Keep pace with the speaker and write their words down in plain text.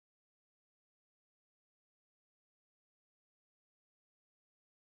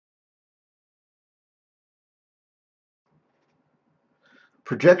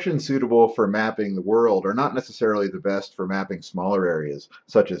Projections suitable for mapping the world are not necessarily the best for mapping smaller areas,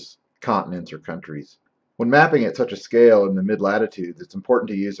 such as continents or countries. When mapping at such a scale in the mid-latitudes, it's important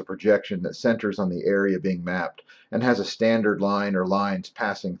to use a projection that centers on the area being mapped and has a standard line or lines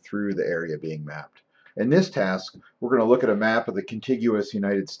passing through the area being mapped. In this task, we're going to look at a map of the contiguous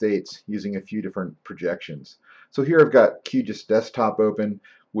United States using a few different projections. So here I've got QGIS Desktop open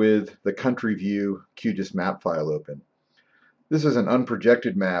with the country view QGIS map file open. This is an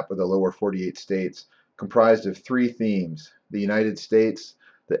unprojected map of the lower 48 states comprised of three themes: the United States,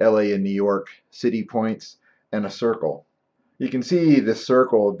 the LA and New York city points, and a circle. You can see this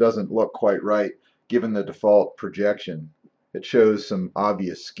circle doesn't look quite right given the default projection. It shows some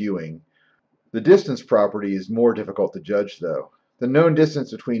obvious skewing. The distance property is more difficult to judge though. The known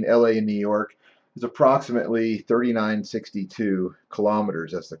distance between LA and New York is approximately 3962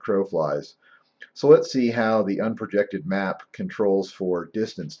 kilometers as the crow flies. So let's see how the unprojected map controls for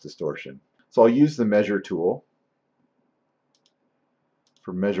distance distortion. So I'll use the measure tool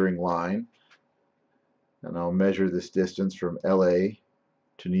for measuring line, and I'll measure this distance from LA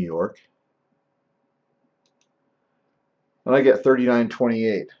to New York. And I get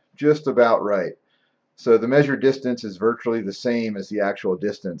 3928, just about right. So the measured distance is virtually the same as the actual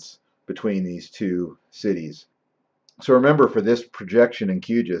distance between these two cities. So remember, for this projection in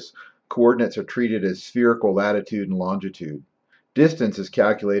QGIS, coordinates are treated as spherical latitude and longitude. Distance is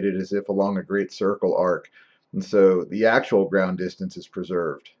calculated as if along a great circle arc, and so the actual ground distance is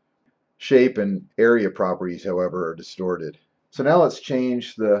preserved. Shape and area properties, however, are distorted. So now let's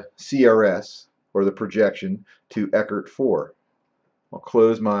change the CRS, or the projection, to Eckert 4. I'll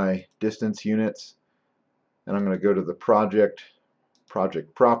close my distance units, and I'm going to go to the project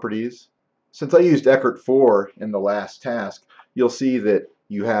properties. Since I used Eckert 4 in the last task, you'll see that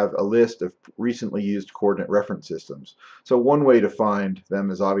you have a list of recently used coordinate reference systems. So one way to find them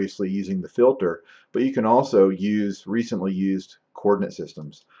is obviously using the filter, but you can also use recently used coordinate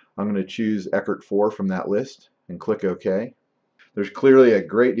systems. I'm going to choose Eckert 4 from that list and click OK. There's clearly a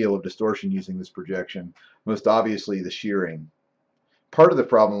great deal of distortion using this projection, most obviously the shearing. Part of the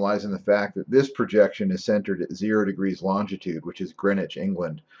problem lies in the fact that this projection is centered at 0 degrees longitude, which is Greenwich,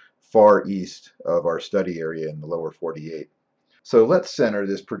 England, far east of our study area in the lower 48. So let's center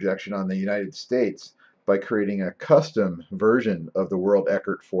this projection on the United States by creating a custom version of the World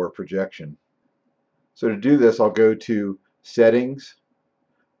Eckert 4 projection. So to do this, I'll go to Settings,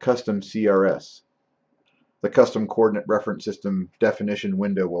 Custom CRS. The Custom Coordinate Reference System definition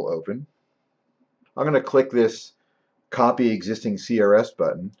window will open. I'm going to click this Copy Existing CRS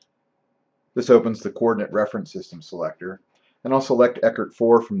button. This opens the Coordinate Reference System selector, and I'll select Eckert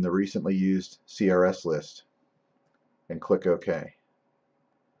 4 from the recently used CRS list and click OK.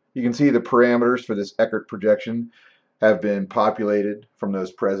 You can see the parameters for this Eckert projection have been populated from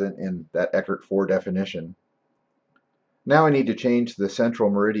those present in that Eckert 4 definition. Now I need to change the central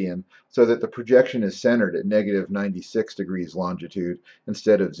meridian so that the projection is centered at -96 degrees longitude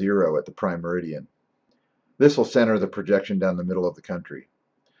instead of 0 at the prime meridian. This will center the projection down the middle of the country.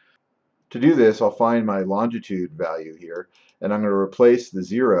 To do this, I'll find my longitude value here, and I'm going to replace the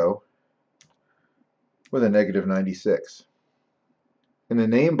 0 with a -96. In the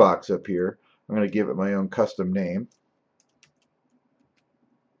name box up here, I'm going to give it my own custom name.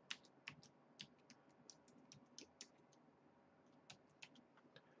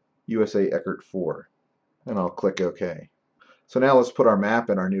 USA Eckert 4, and I'll click OK. So now let's put our map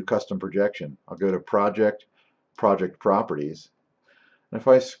in our new custom projection. I'll go to Project Properties, and if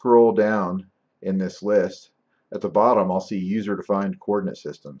I scroll down in this list, at the bottom I'll see User Defined Coordinate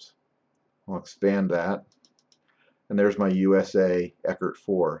Systems. I'll expand that, and there's my USA Eckert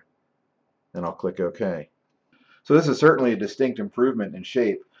 4, and I'll click OK. So this is certainly a distinct improvement in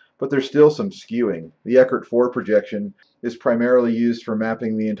shape, but there's still some skewing. The Eckert 4 projection is primarily used for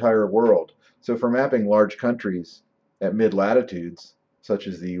mapping the entire world. So for mapping large countries at mid-latitudes, such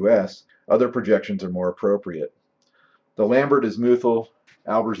as the US, other projections are more appropriate. The Lambert-Azimuthal,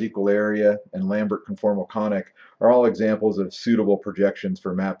 Albers equal area, and Lambert conformal conic are all examples of suitable projections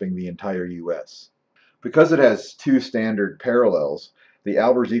for mapping the entire US. Because it has two standard parallels, the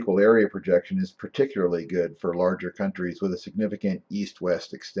Albers equal area projection is particularly good for larger countries with a significant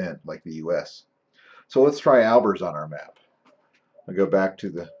east-west extent like the US. So let's try Albers on our map. I'll go back to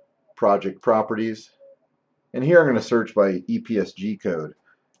the project properties, and here I'm going to search by EPSG code,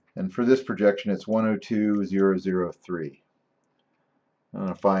 and for this projection it's 102003. I'm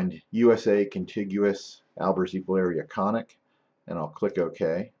going to find USA contiguous Albers equal area conic, and I'll click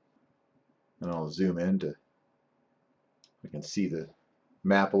OK, and I'll zoom in to we can see the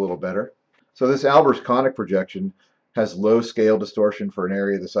map a little better. So this Albers conic projection has low scale distortion for an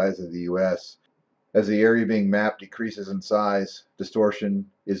area the size of the US. As the area being mapped decreases in size, distortion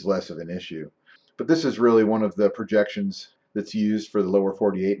is less of an issue. But this is really one of the projections that's used for the lower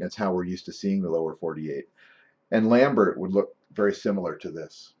 48, and it's how we're used to seeing the lower 48. And Lambert would look very similar to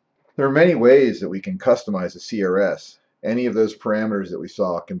this. There are many ways that we can customize a CRS. Any of those parameters that we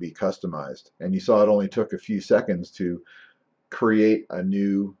saw can be customized. And you saw it only took a few seconds to create a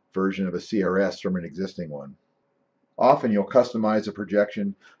new version of a CRS from an existing one. Often you'll customize a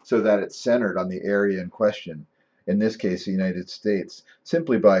projection so that it's centered on the area in question, in this case the United States,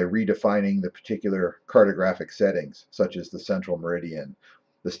 simply by redefining the particular cartographic settings, such as the central meridian,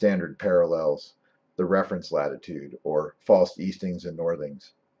 the standard parallels, the reference latitude, or false eastings and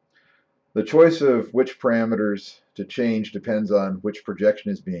northings. The choice of which parameters to change depends on which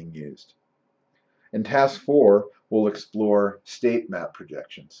projection is being used. In Task 4, we'll explore state map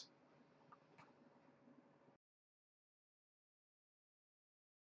projections.